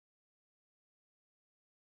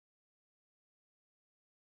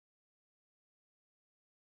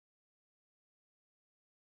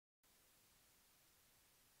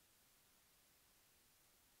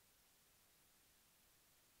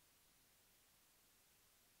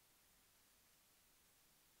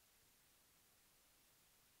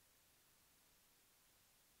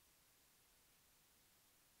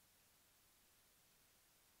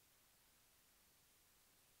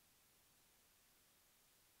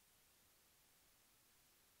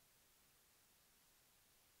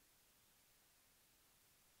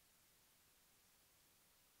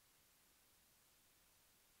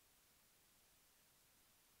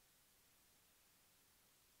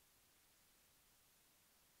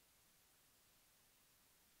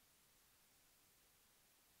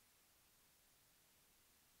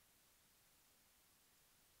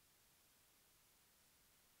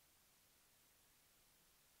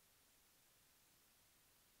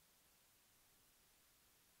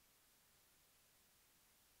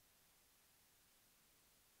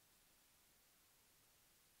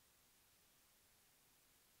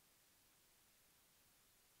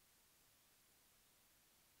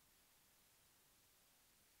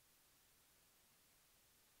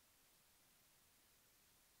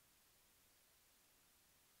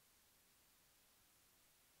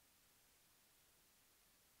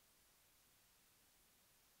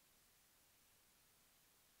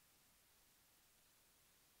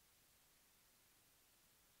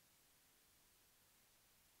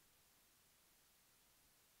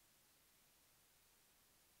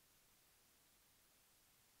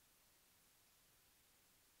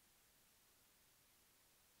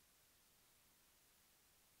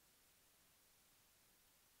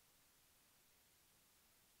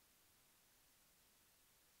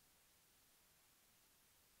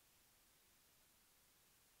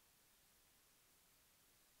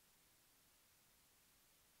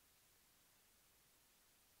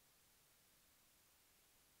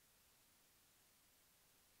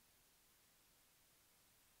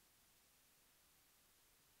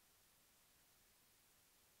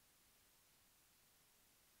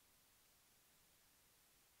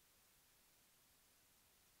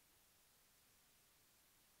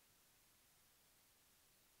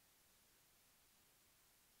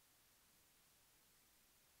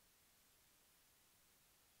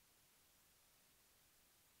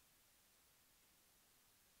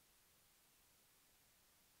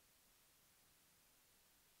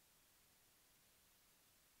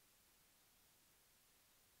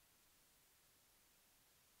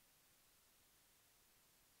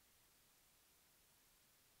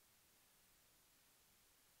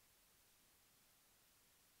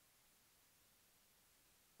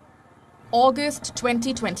August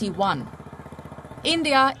 2021.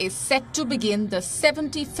 India is set to begin the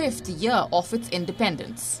 75th year of its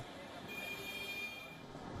independence.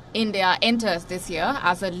 India enters this year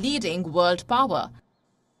as a leading world power,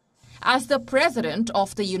 as the President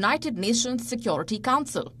of the United Nations Security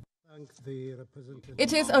Council.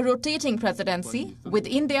 It is a rotating presidency with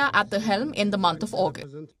India at the helm in the month of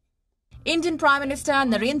August. Indian Prime Minister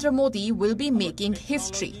Narendra Modi will be making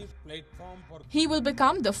history. He will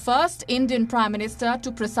become the first Indian Prime Minister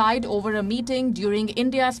to preside over a meeting during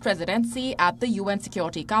India's presidency at the UN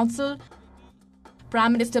Security Council.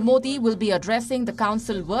 Prime Minister Modi will be addressing the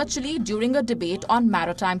Council virtually during a debate on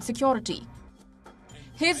maritime security.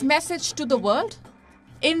 His message to the world?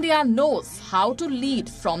 India knows how to lead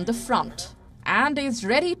from the front and is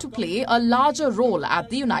ready to play a larger role at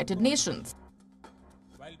the United Nations.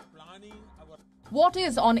 What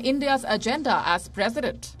is on India's agenda as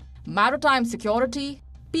president? Maritime security,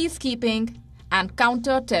 peacekeeping, and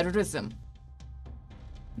counter-terrorism.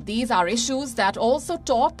 These are issues that also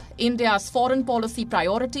top India's foreign policy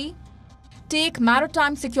priority. Take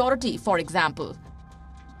maritime security, for example.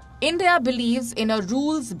 India believes in a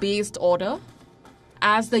rules-based order.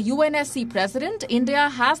 As the UNSC president, India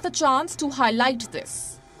has the chance to highlight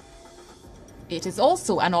this. It is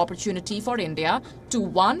also an opportunity for India to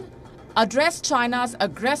 1. Address China's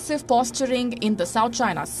aggressive posturing in the South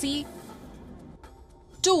China Sea.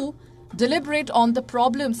 2. Deliberate on the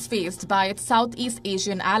problems faced by its Southeast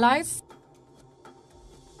Asian allies.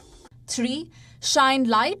 3. Shine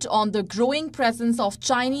light on the growing presence of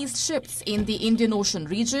Chinese ships in the Indian Ocean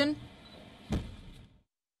region.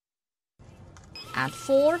 And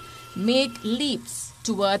 4. Make leaps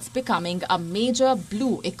towards becoming a major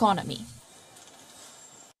blue economy.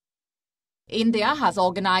 India has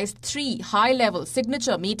organized 3 high-level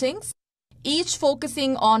signature meetings, each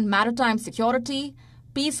focusing on maritime security,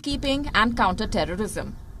 peacekeeping and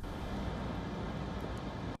counter-terrorism.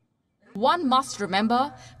 One must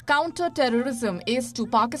remember, counter-terrorism is to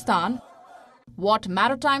Pakistan what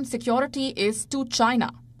maritime security is to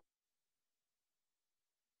China.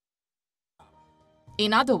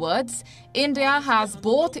 In other words, India has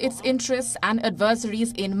both its interests and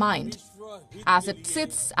adversaries in mind as it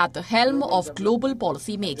sits at the helm of global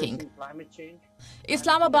policy making.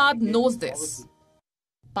 Islamabad knows this.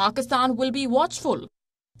 Pakistan will be watchful,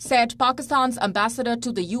 said Pakistan's ambassador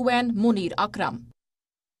to the UN, Munir Akram.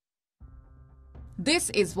 This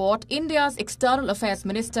is what India's External Affairs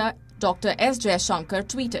Minister Dr. S. Jaishankar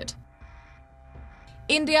tweeted.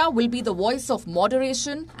 India will be the voice of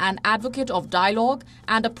moderation, an advocate of dialogue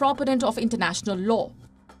and a proponent of international law.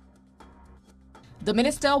 The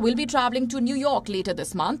minister will be travelling to New York later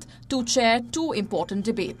this month to chair 2 important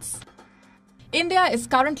debates. India is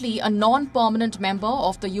currently a non-permanent member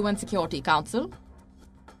of the UN Security Council.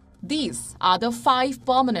 These are the 5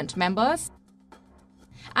 permanent members,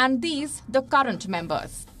 and these the current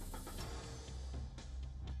members.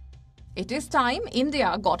 It is time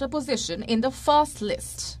India got a position in the first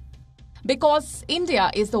list, because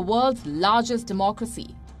India is the world's largest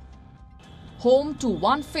democracy, home to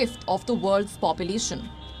 1/5 of the world's population,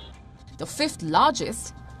 the 5th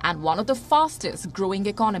largest and one of the fastest growing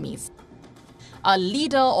economies, a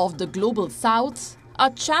leader of the global south,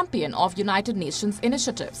 a champion of United Nations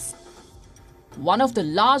initiatives, one of the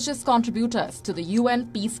largest contributors to the UN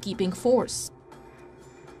peacekeeping force.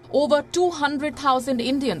 Over 200,000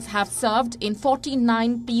 Indians have served in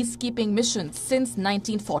 49 peacekeeping missions since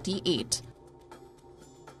 1948.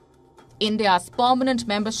 India's permanent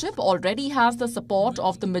membership already has the support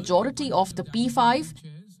of the majority of the P5.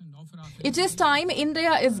 It is time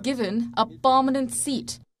India is given a permanent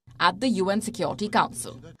seat at the UN Security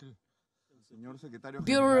Council.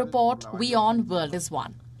 Bureau Report, We On, World is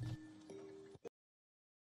One.